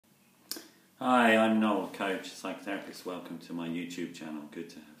Hi, I'm Noel, coach, psychotherapist. Welcome to my YouTube channel. Good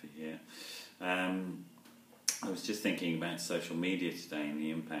to have you here. I was just thinking about social media today and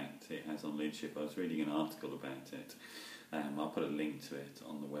the impact it has on leadership. I was reading an article about it. I'll put a link to it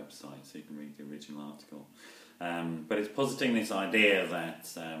on the website so you can read the original article. But it's positing this idea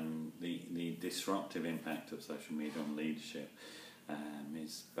that the disruptive impact of social media on leadership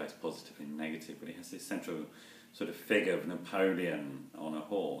is both positive and negative, but it has this central sort of figure of Napoleon on a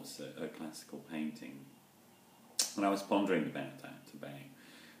horse, a classical painting. And I was pondering about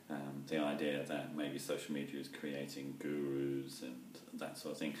the idea that maybe social media is creating gurus and that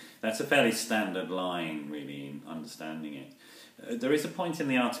sort of thing. That's a fairly standard line, really, in understanding it. There is a point in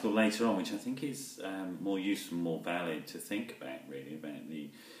the article later on which I think is more useful, more valid to think about, really, about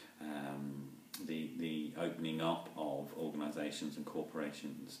the opening up of organisations and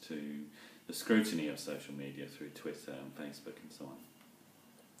corporations to the scrutiny of social media through Twitter and Facebook and so on.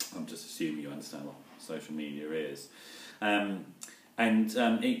 I'm just assuming you understand what social media is.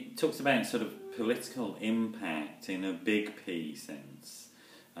 It talks about sort of political impact in a big P sense,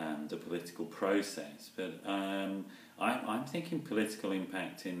 the political process, but I'm thinking political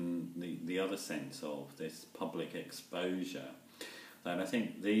impact in the other sense of this public exposure. That I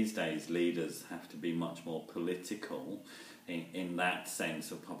think these days leaders have to be much more political in that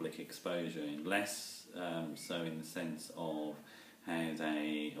sense of public exposure, and less so in the sense of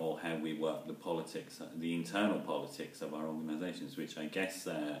how we work the politics, the internal politics of our organisations, which I guess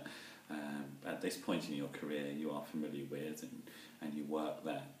at this point in your career you are familiar with, and you work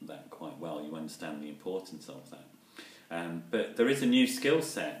that quite well. You understand the importance of that. But there is a new skill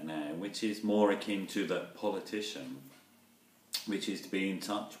set now which is more akin to the politician, which is to be in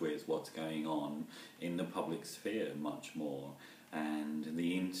touch with what's going on in the public sphere much more, and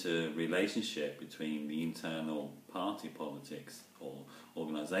the interrelationship between the internal party politics or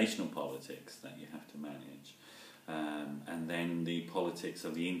organisational politics that you have to manage, and then the politics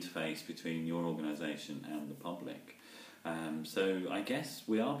of the interface between your organisation and the public. So I guess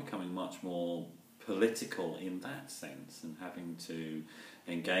we are becoming much more political in that sense, and having to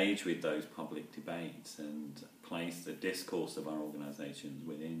engage with those public debates and place the discourse of our organisations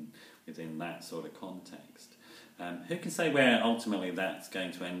within that sort of context. Who can say where ultimately that's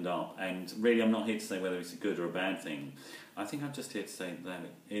going to end up? And really, I'm not here to say whether it's a good or a bad thing. I think I'm just here to say that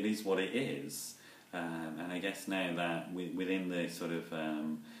it is what it is. And I guess now that within the sort of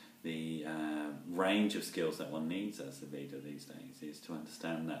the range of skills that one needs as a leader these days is to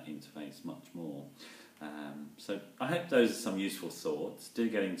understand that interface much more. So I hope those are some useful thoughts. Do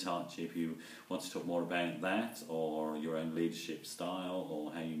get in touch if you want to talk more about that, or your own leadership style,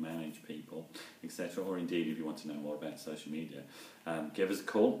 or how you manage people, etc. Or indeed if you want to know more about social media. Give us a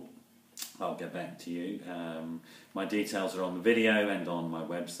call. I'll get back to you. My details are on the video and on my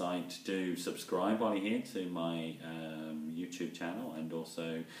website. Do subscribe while you're here to my YouTube channel, and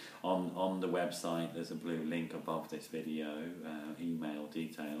also on the website there's a blue link above this video, email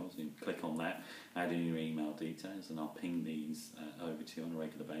details. You click on that, add in your email details, and I'll ping these over to you on a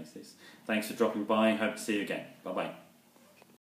regular basis. Thanks for dropping by. Hope to see you again. Bye bye.